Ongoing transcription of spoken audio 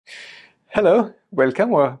Hello,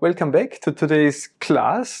 welcome or welcome back to today's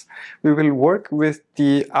class. We will work with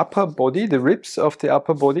the upper body, the ribs of the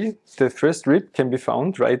upper body. The first rib can be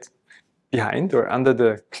found right behind or under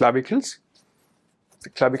the clavicles, the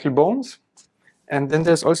clavicle bones. And then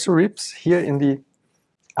there's also ribs here in the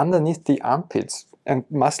underneath the armpits and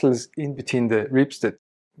muscles in between the ribs that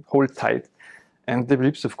hold tight. And the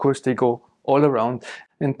ribs, of course, they go all around.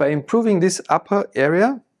 And by improving this upper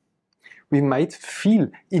area, we might feel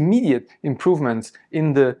immediate improvements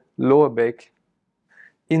in the lower back,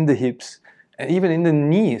 in the hips, and even in the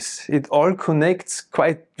knees. It all connects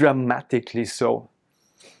quite dramatically so.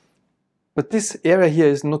 But this area here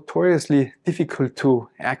is notoriously difficult to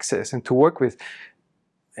access and to work with,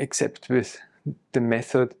 except with the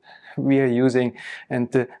method we are using and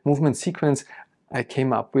the movement sequence I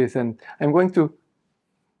came up with. And I'm going to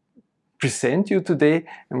present you today,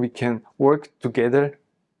 and we can work together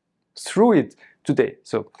through it today.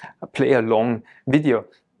 So play a long video,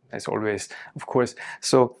 as always, of course.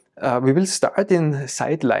 So we will start in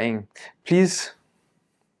side lying. Please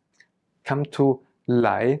come to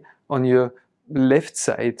lie on your left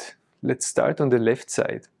side. Let's start on the left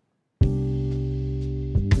side.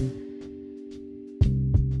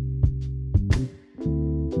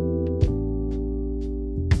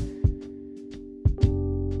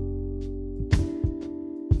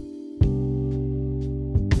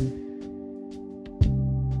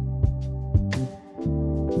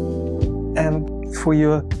 And for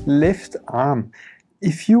your left arm,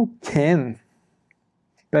 if you can,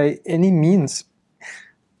 by any means,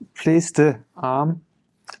 place the arm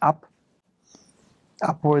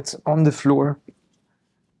upwards on the floor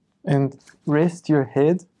and rest your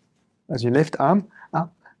head, as your left arm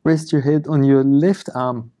up, rest your head on your left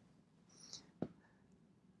arm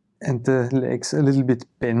and the legs a little bit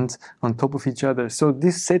bent on top of each other. So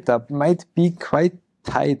this setup might be quite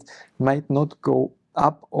tight, might not go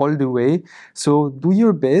up all the way. So do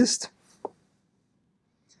your best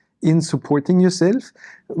in supporting yourself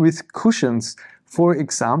with cushions. For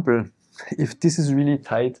example, if this is really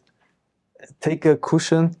tight, take a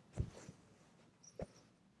cushion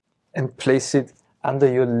and place it under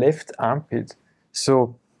your left armpit.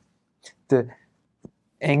 So the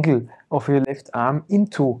angle of your left arm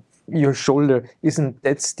into your shoulder isn't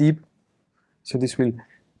that steep. So this will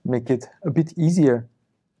make it a bit easier.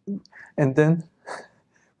 And then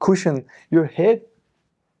cushion your head,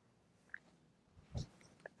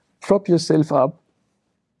 prop yourself up,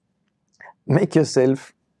 make your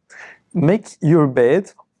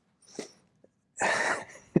bed,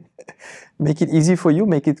 make it easy for you,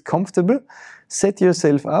 make it comfortable, set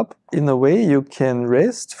yourself up in a way you can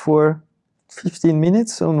rest for 15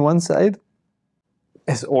 minutes on one side.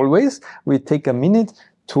 As always, we take a minute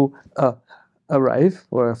to arrive,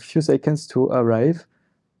 or a few seconds to arrive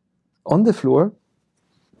on the floor,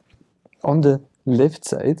 on the left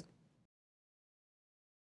side.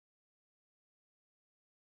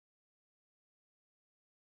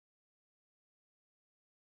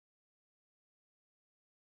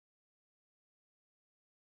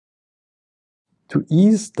 To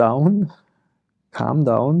ease down, calm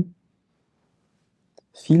down,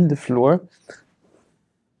 feel the floor.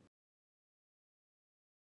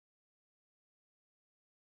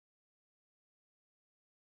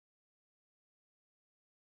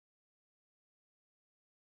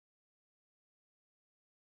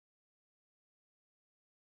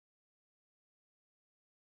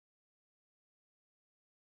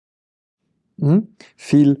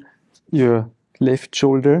 Feel your left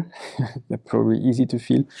shoulder, probably easy to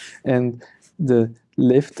feel, and the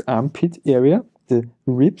left armpit area, the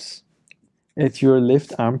ribs at your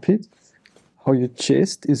left armpit, how your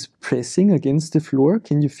chest is pressing against the floor.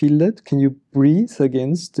 Can you feel that? Can you breathe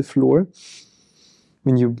against the floor?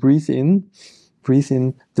 When you breathe in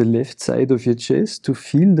the left side of your chest to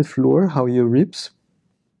feel the floor, how your ribs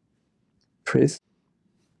press,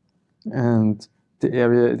 and the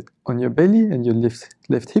area on your belly and your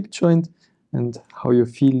left hip joint, and how you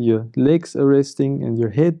feel your legs are resting and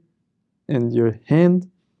your head and your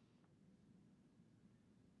hand.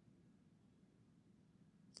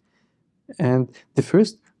 And the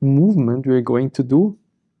first movement we're going to do,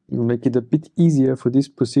 we'll make it a bit easier for this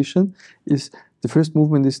position, is the first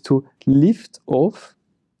movement is to lift off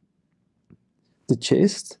the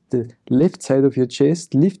chest, the left side of your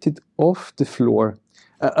chest, lift it off the floor.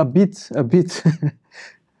 A bit.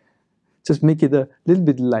 Just make it a little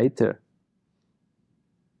bit lighter.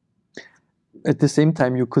 At the same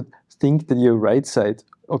time, you could think that your right side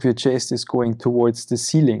of your chest is going towards the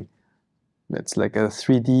ceiling. That's like a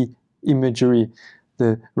 3D imagery.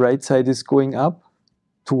 The right side is going up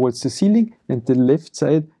towards the ceiling, and the left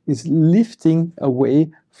side is lifting away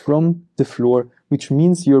from the floor, which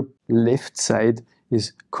means your left side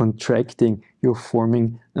is contracting. You're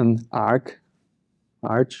forming an arc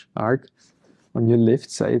on your left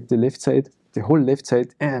side. The whole left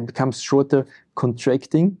side becomes shorter,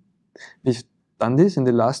 contracting. We've done this in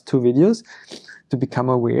the last 2 videos to become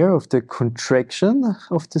aware of the contraction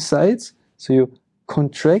of the sides. So you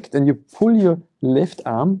contract and you pull your left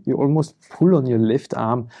arm, you almost pull on your left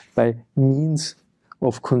arm by means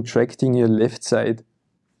of contracting your left side.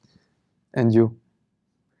 And you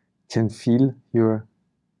can feel your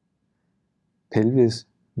pelvis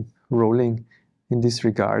rolling in this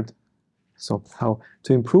regard. So how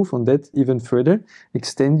to improve on that even further?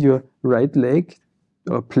 Extend your right leg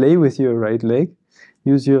or play with your right leg.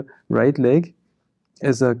 Use your right leg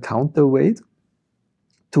as a counterweight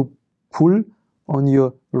to pull on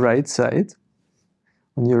your right side,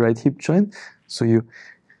 on your right hip joint. So you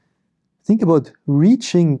think about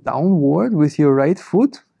reaching downward with your right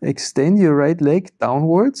foot. Extend your right leg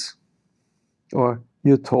downwards, or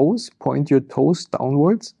your toes, point your toes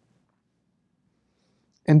downwards.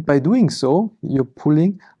 And by doing so, you're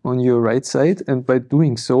pulling on your right side, and by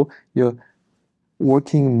doing so, you're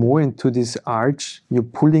working more into this arch.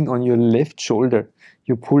 You're pulling on your left shoulder.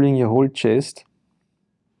 You're pulling your whole chest.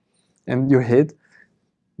 And your head,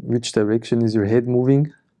 which direction is your head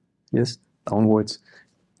moving? Yes, downwards.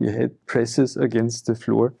 Your head presses against the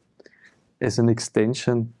floor as an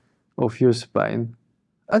extension of your spine.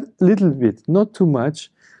 A little bit, not too much.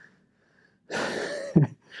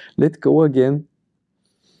 Let go again.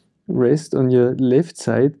 Rest on your left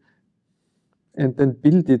side and then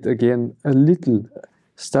build it again a little.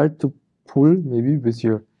 Start to pull maybe with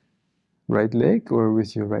your right leg or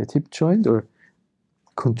with your right hip joint, or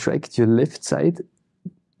contract your left side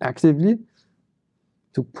actively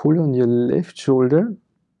to pull on your left shoulder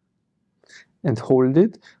and hold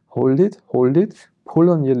it, hold it, hold it. Pull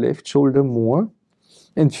on your left shoulder more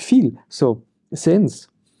and feel. So sense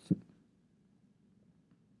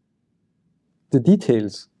the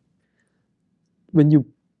details. When you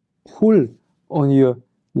pull on your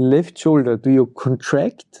left shoulder, do you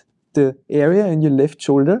contract the area in your left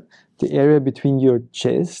shoulder, the area between your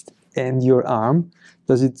chest and your arm?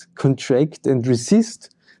 Does it contract and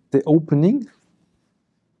resist the opening?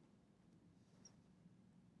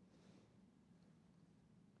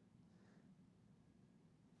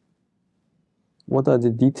 What are the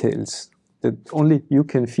details that only you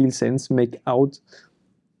can feel, sense, make out?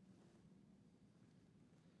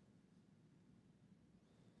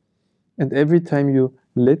 And every time you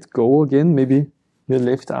let go again, maybe your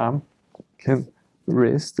left arm can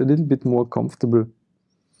rest a little bit more comfortable,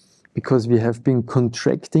 because we have been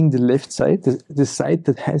contracting the left side, the side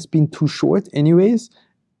that has been too short anyways,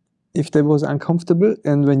 if that was uncomfortable.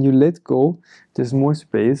 And when you let go, there's more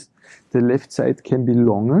space. The left side can be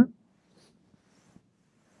longer.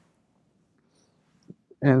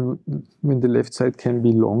 And when the left side can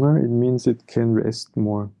be longer, it means it can rest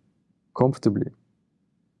more comfortably.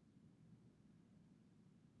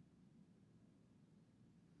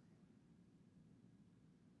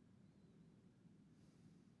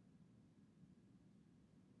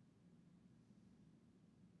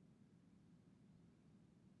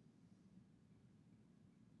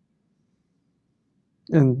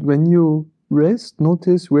 And when you rest,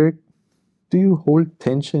 notice where do you hold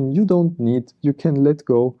tension you don't need. You can let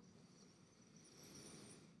go.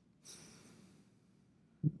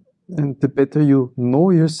 And the better you know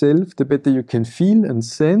yourself, the better you can feel and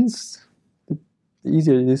sense, the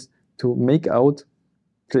easier it is to make out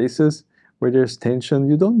places where there's tension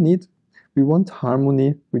you don't need. We want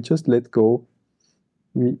harmony, we just let go.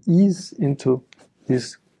 We ease into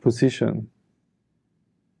this position.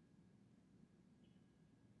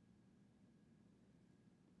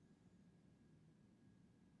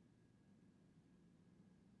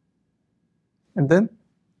 And then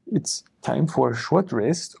it's time for a short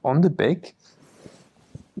rest on the back.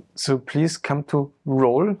 So please come to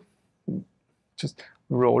roll. Just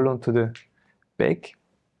roll onto the back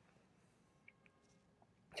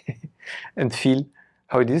and feel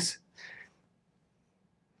how it is.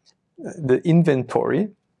 The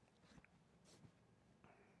inventory,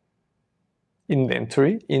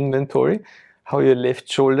 how your left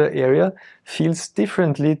shoulder area feels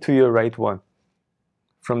differently to your right one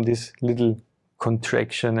from this little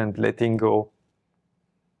contraction and letting go.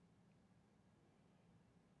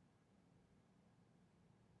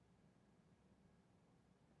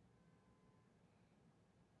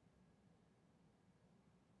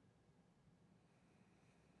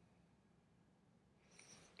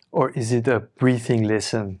 Or is it a breathing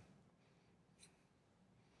lesson?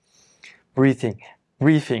 breathing,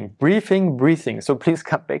 breathing, breathing, breathing. So please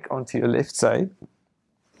come back onto your left side.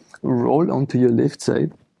 Roll onto your left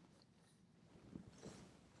side.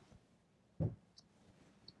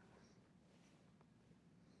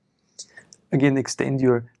 Again, extend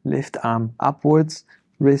your left arm upwards.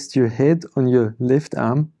 Rest your head on your left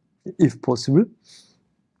arm, if possible.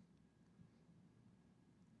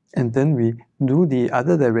 And then we do the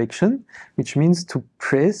other direction, which means to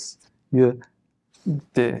press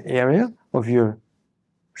the area of your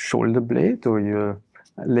shoulder blade or your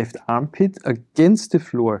left armpit against the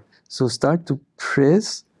floor. So start to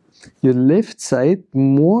press your left side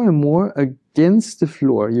more and more against the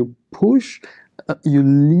floor. You push, you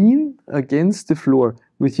lean against the floor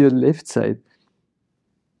with your left side,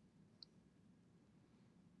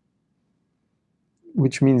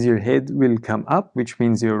 which means your head will come up, which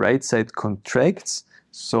means your right side contracts.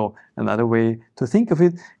 So another way to think of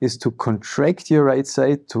it is to contract your right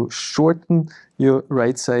side, to shorten your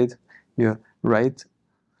right side. Your right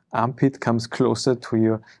armpit comes closer to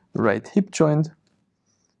your right hip joint.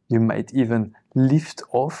 You might even lift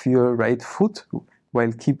off your right foot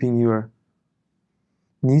while keeping your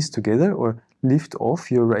knees together, or lift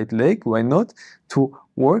off your right leg. Why not? To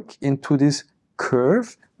work into this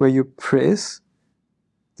curve where you press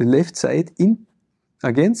the left side in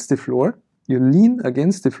against the floor. You lean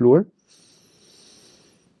against the floor.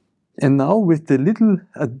 And now with the little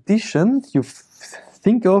addition, you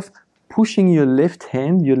think of pushing your left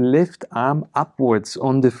hand, your left arm upwards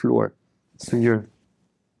on the floor. So you're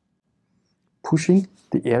pushing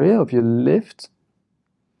the area of your left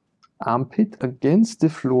armpit against the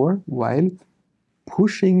floor while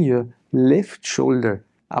pushing your left shoulder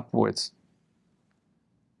upwards.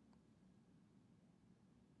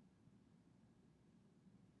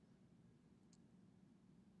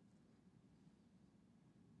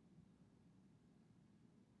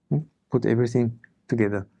 Put everything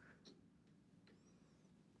together.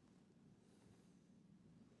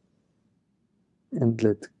 And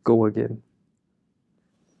let go again.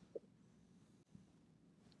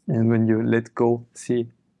 And when you let go,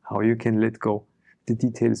 see how you can let go. The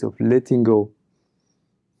details of letting go.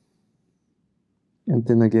 And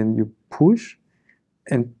then again you push.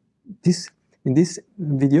 And in this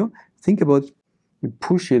video, think about you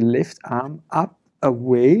push your left arm up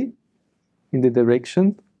away in the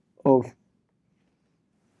direction of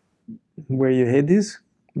where your head is,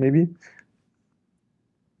 maybe.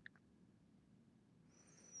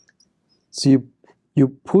 So you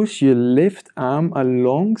push your left arm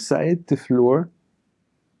alongside the floor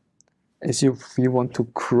as if you want to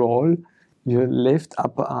crawl your left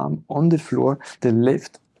upper arm on the floor. The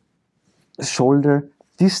left shoulder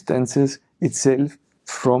distances itself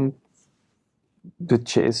from the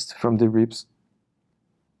chest, from the ribs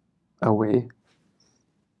away.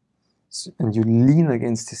 And you lean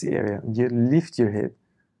against this area, and you lift your head.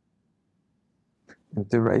 And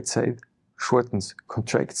the right side shortens,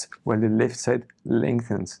 contracts, while the left side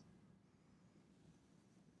lengthens.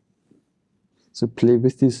 So play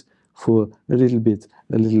with this for a little bit,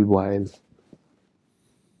 a little while.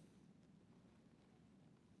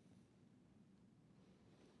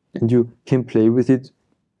 And you can play with it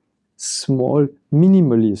small,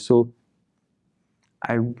 minimally. So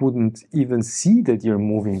I wouldn't even see that you're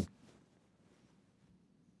moving.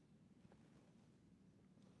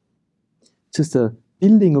 Just a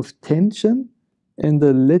building of tension and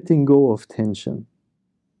a letting go of tension.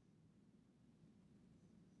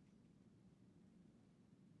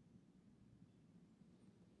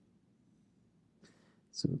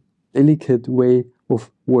 So, delicate way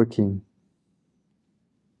of working.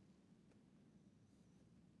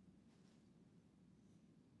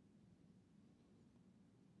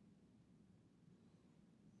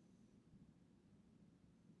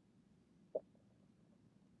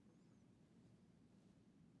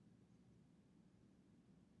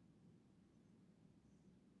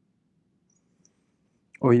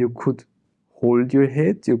 Or you could hold your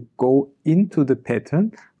head, you go into the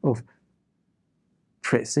pattern of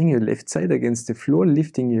pressing your left side against the floor,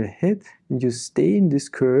 lifting your head, and you stay in this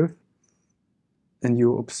curve and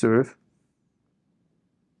you observe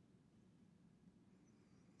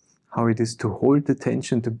how it is to hold the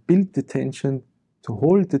tension, to build the tension, to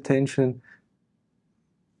hold the tension,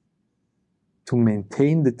 to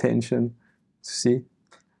maintain the tension. See,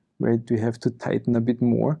 where do you have to tighten a bit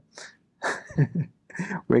more?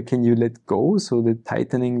 Where can you let go so the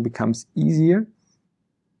tightening becomes easier?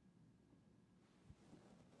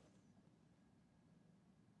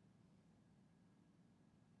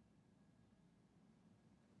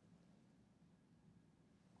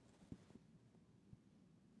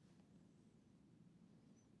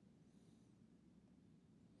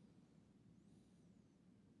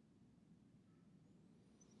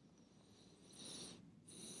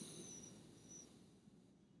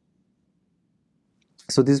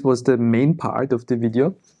 So this was the main part of the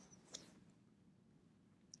video.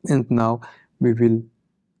 And now we will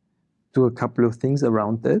do a couple of things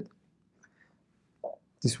around that.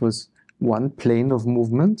 This was one plane of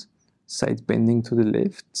movement, side bending to the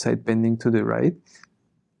left, side bending to the right.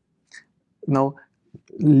 Now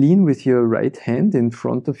lean with your right hand in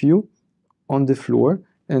front of you on the floor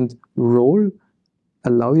and roll.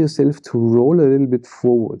 Allow yourself to roll a little bit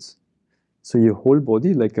forwards. So your whole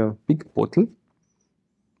body, like a big bottle,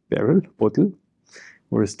 barrel, bottle,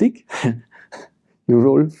 or a stick, you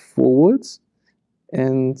roll forwards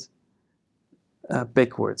and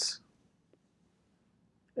backwards,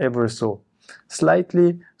 ever so.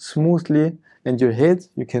 Slightly, smoothly, and your head,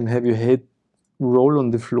 you can have your head roll on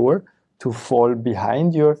the floor to fall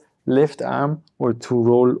behind your left arm or to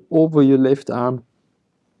roll over your left arm.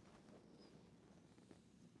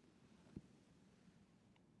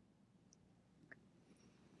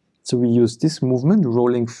 So we use this movement,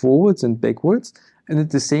 rolling forwards and backwards, and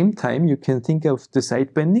at the same time you can think of the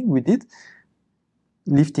side bending we did.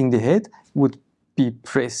 Lifting the head would be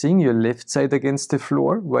pressing your left side against the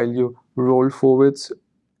floor while you roll forwards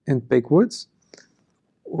and backwards,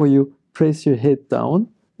 or you press your head down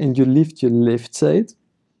and you lift your left side.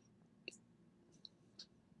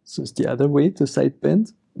 So it's the other way to side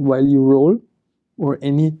bend while you roll, or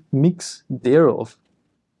any mix thereof.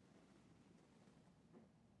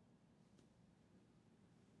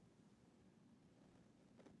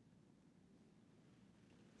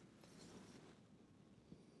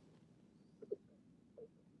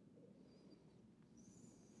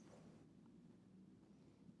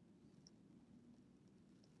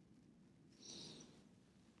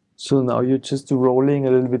 So now you're just rolling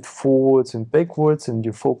a little bit forwards and backwards, and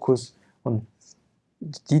you focus on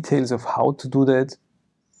the details of how to do that.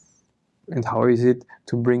 And how is it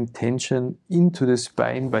to bring tension into the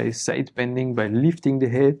spine by side bending, by lifting the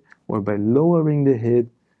head or by lowering the head,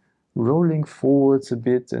 rolling forwards a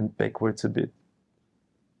bit and backwards a bit.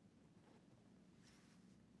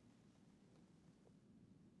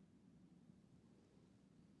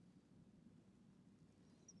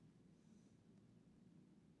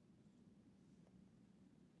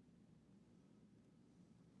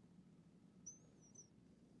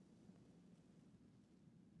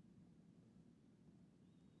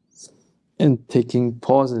 And taking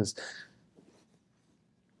pauses.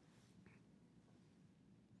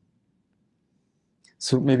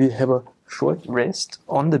 So maybe have a short rest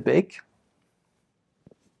on the back,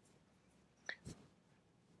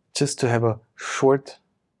 just to have a short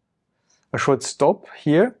stop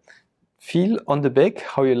here. Feel on the back,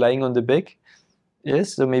 how you're lying on the back.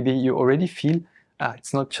 Yes, so maybe you already feel,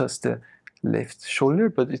 it's not just the left shoulder,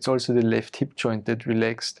 but it's also the left hip joint that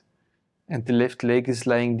relaxed. And the left leg is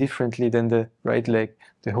lying differently than the right leg,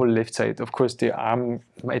 the whole left side. Of course, the arm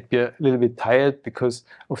might be a little bit tired because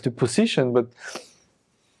of the position, but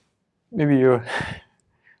maybe you're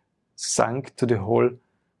sunk to the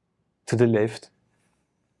left.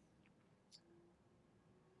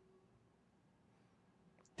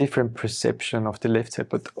 Different perception of the left side,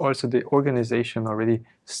 but also the organization already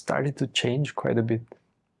started to change quite a bit.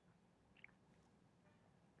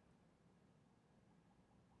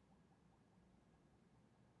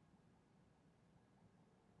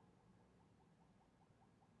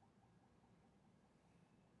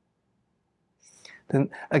 Then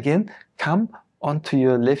again, come onto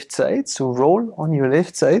your left side, so roll on your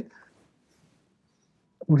left side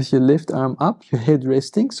with your left arm up, your head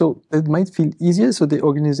resting, so it might feel easier, so the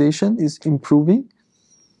organization is improving.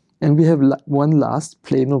 And we have one last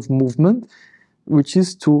plane of movement, which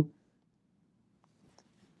is to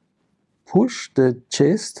push the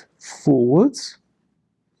chest forwards.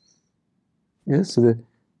 Yes, so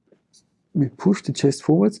we push the chest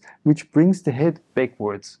forwards, which brings the head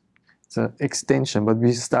backwards. It's an extension, but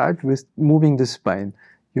we start with moving the spine.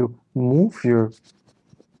 You move your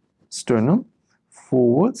sternum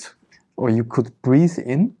forwards, or you could breathe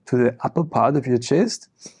in to the upper part of your chest,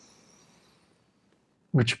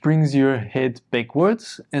 which brings your head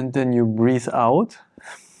backwards, and then you breathe out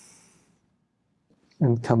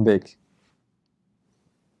and come back.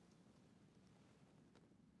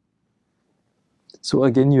 So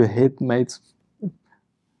again, your head might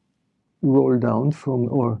roll down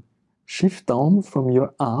from, or shift down from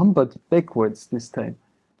your arm, but backwards this time,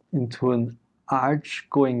 into an arch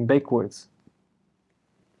going backwards.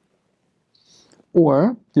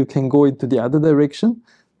 Or you can go into the other direction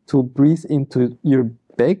to breathe into your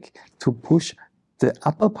back, to push the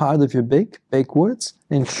upper part of your back backwards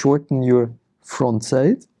and shorten your front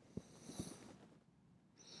side.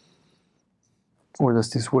 Or does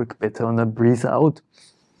this work better on a breathe out?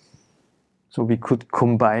 So we could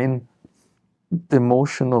combine the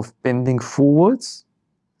motion of bending forwards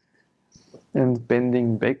and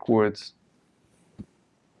bending backwards.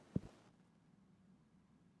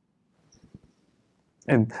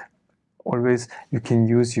 And always you can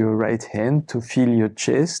use your right hand to feel your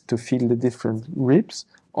chest, to feel the different ribs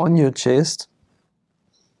on your chest.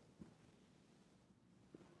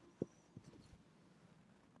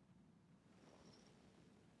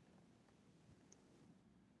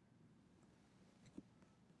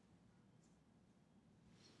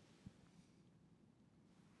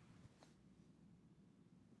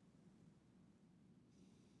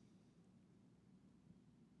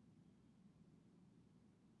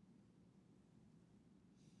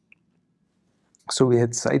 So we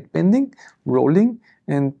had side bending, rolling,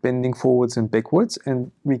 and bending forwards and backwards,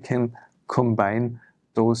 and we can combine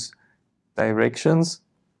those directions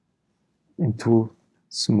into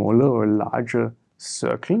smaller or larger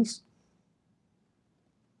circles.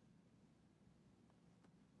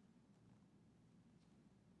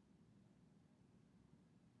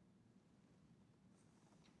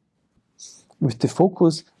 With the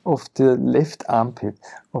focus of the left armpit,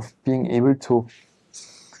 of being able to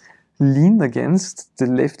lean against the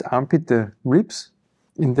left armpit, the ribs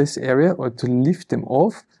in this area, or to lift them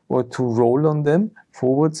off, or to roll on them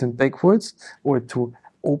forwards and backwards, or to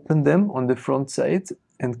open them on the front side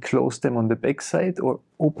and close them on the back side, or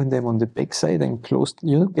open them on the back side and close,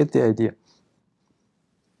 you get the idea.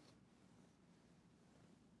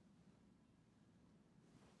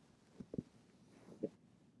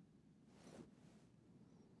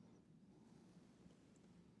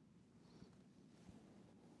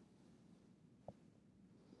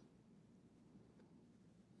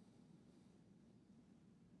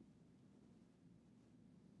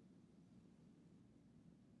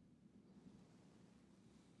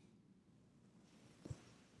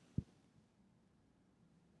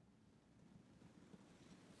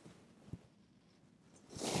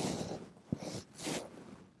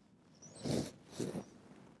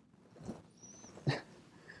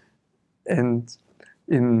 And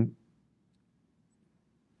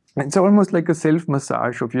it's almost like a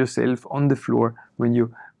self-massage of yourself on the floor when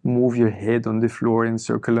you move your head on the floor in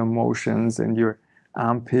circular motions and your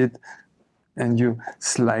armpit, and you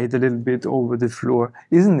slide a little bit over the floor,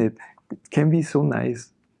 isn't it? It can be so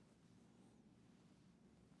nice.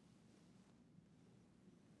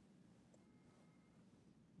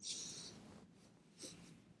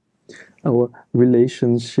 Our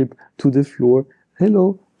relationship to the floor.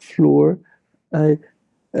 Hello, floor. I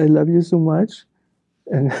love you so much.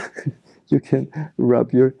 And you can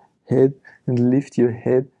rub your head and lift your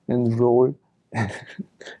head and roll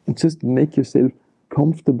and just make yourself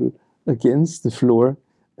comfortable against the floor.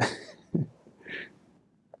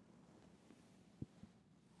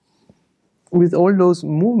 With all those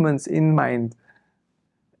movements in mind.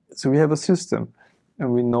 So we have a system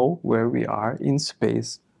and we know where we are in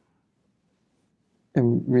space.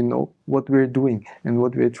 And we know what we're doing and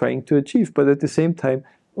what we're trying to achieve. But at the same time,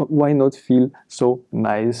 why not feel so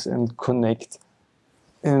nice and connect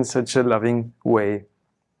in such a loving way?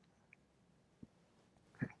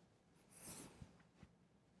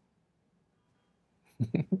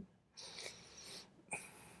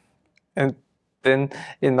 And then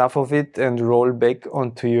enough of it, and roll back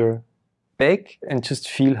onto your back and just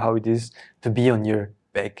feel how it is to be on your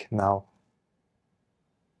back now.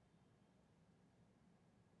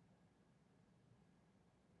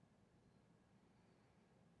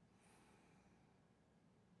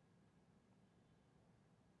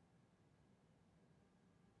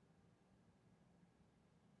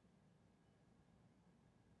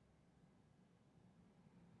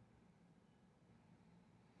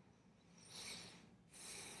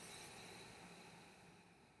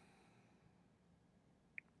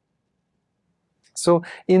 So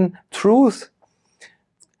in truth,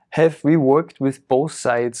 have we worked with both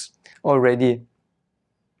sides already?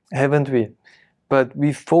 Haven't we? But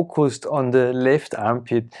we focused on the left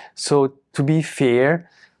armpit. So to be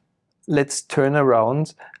fair, let's turn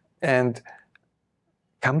around and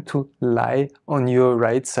come to lie on your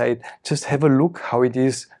right side. Just have a look how it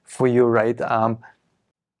is for your right arm.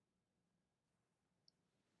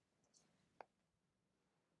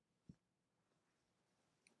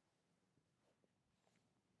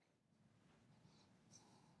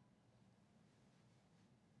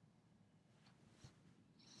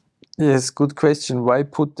 Yes, good question. Why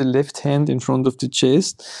put the left hand in front of the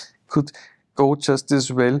chest? Could go just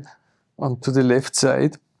as well onto the left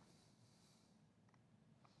side.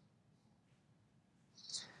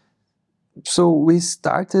 So we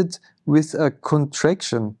started with a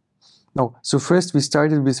contraction Now, so first we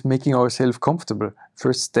started with making ourselves comfortable.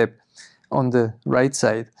 First step on the right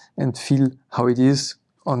side, and feel how it is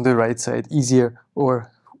on the right side, easier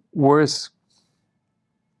or worse,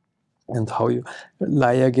 and how you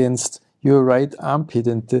lie against your right armpit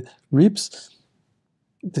and the ribs,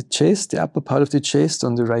 the chest, the upper part of the chest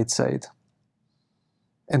on the right side.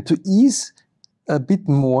 And to ease a bit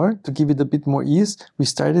more, to give it a bit more ease, we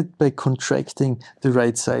started by contracting the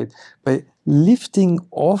right side, by lifting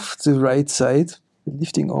off the right side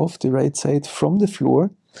from the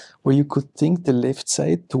floor, where you could think the left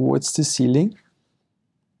side towards the ceiling,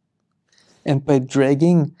 and by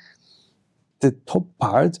dragging the top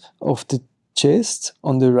part of the chest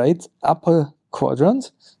on the right upper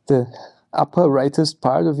quadrant, the upper rightest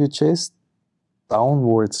part of your chest,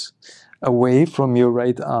 downwards, away from your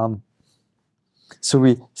right arm. So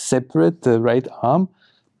we separate the right arm,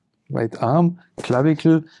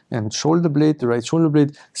 clavicle and shoulder blade. The right shoulder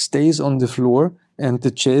blade stays on the floor and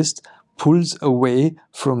the chest pulls away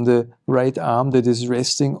from the right arm that is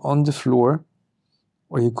resting on the floor.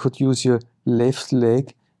 Or you could use your left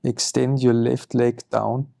leg, extend your left leg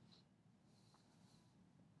down.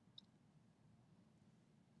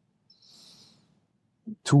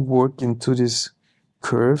 To work into this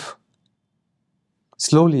curve.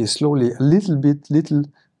 Slowly, slowly, a little bit, little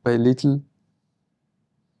by little.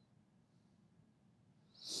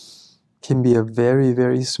 Can be a very,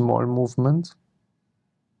 very small movement.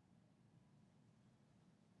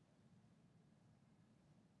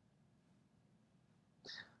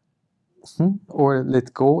 Or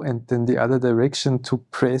let go and then the other direction to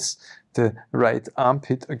press the right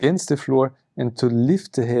armpit against the floor and to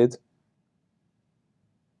lift the head.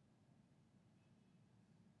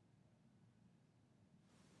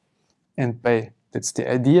 And that's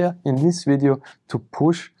the idea in this video, to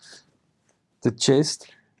push the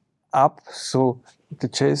chest up so the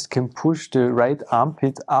chest can push the right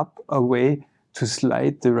armpit up away, to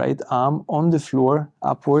slide the right arm on the floor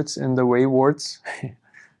upwards and awaywards.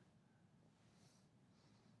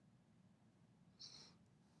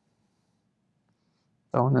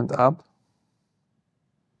 Down and up.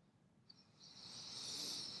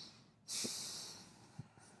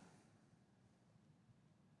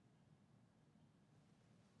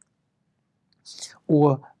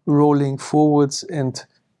 Or rolling forwards and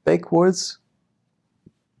backwards.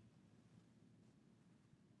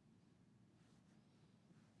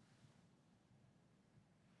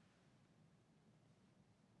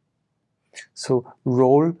 So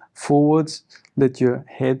roll forwards, let your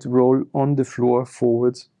head roll on the floor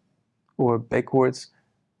forwards or backwards,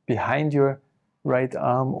 behind your right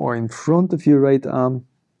arm or in front of your right arm.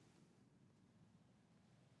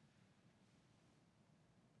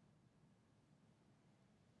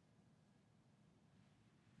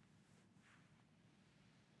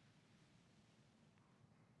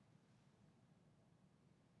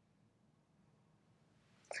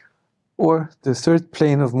 Or the third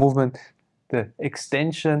plane of movement, the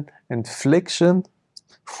extension and flexion,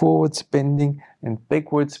 forwards bending and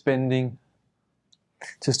backwards bending.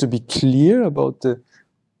 Just to be clear about the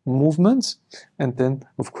movements, and then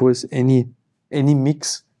of course any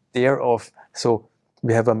mix thereof. So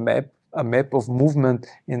we have a map of movement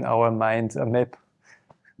in our mind, a map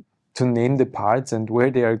to name the parts and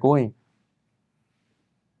where they are going.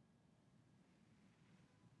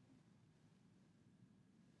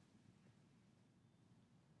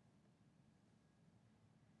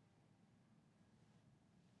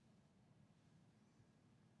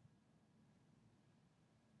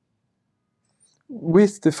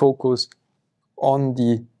 With the focus on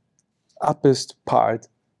the uppest part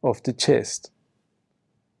of the chest.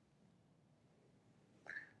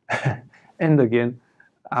 And again,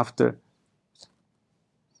 after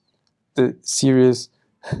the serious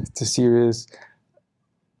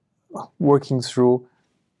working through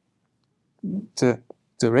the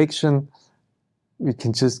direction, we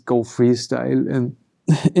can just go freestyle and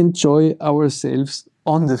enjoy ourselves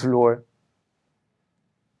on the floor.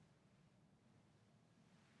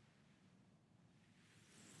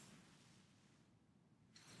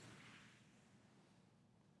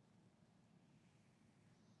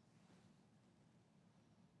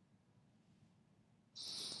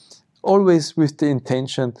 Always with the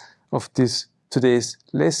intention of today's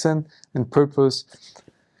lesson and purpose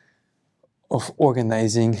of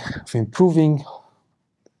organizing, of improving,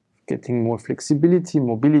 getting more flexibility,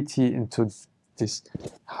 mobility into this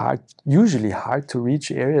usually hard to reach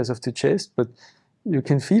areas of the chest, but you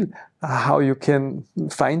can feel how you can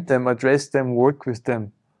find them, address them, work with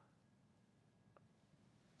them.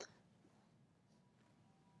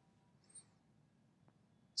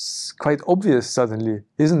 It's quite obvious suddenly,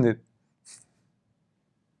 isn't it?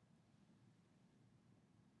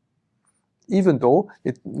 even though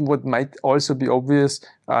what might also be obvious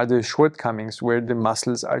are the shortcomings where the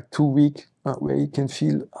muscles are too weak, where you can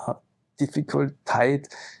feel difficult, tight,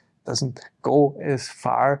 doesn't go as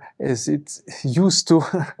far as it used to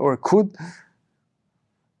or could.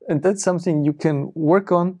 And that's something you can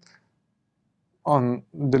work on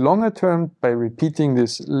the longer term by repeating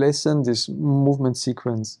this lesson, this movement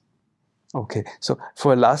sequence. Okay, so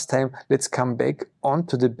for last time, let's come back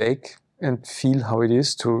onto the back and feel how it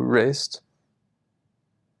is to rest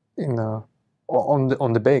on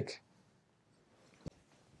the back.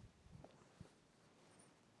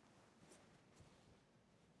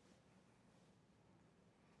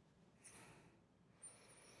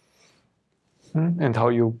 And how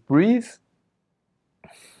you breathe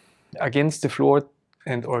against the floor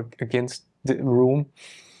and or against the room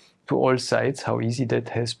to all sides, how easy that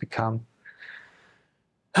has become.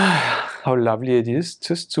 How lovely it is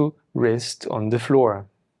just to rest on the floor.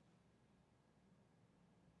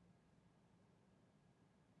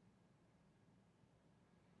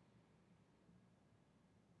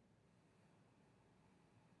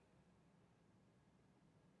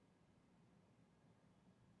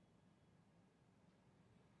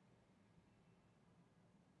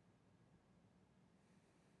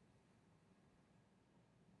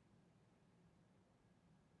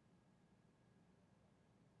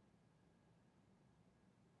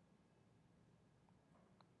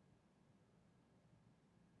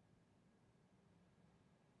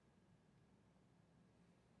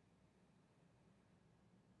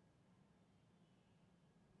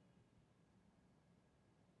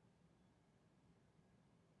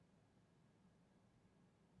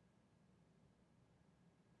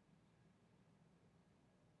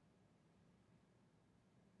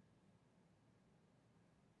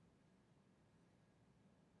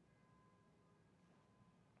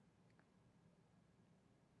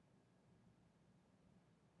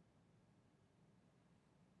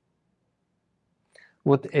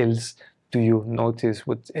 What else do you notice?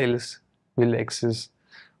 What else relaxes?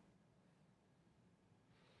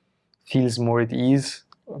 Feels more at ease,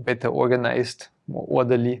 better organized, more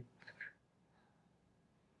orderly,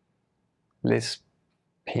 less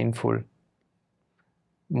painful,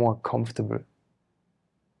 more comfortable.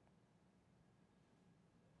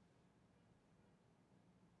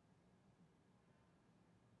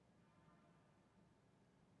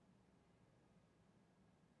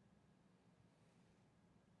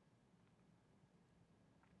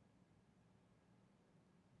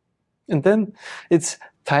 And then it's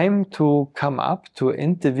time to come up to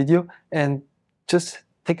end the video and just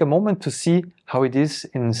take a moment to see how it is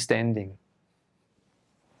in standing.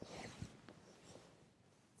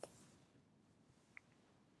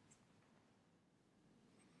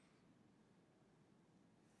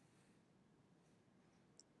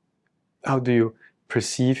 How do you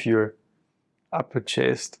perceive your upper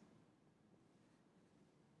chest?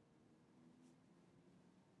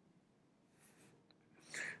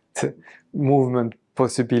 The movement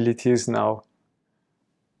possibilities now.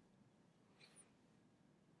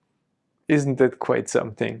 Isn't that quite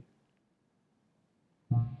something?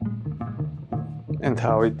 And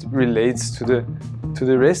how it relates to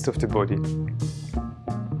the rest of the body.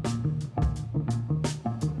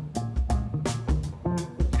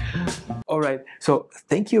 All right, so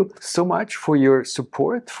thank you so much for your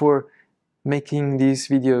support, for making these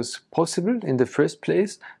videos possible in the first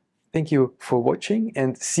place. Thank you for watching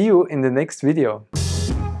and see you in the next video.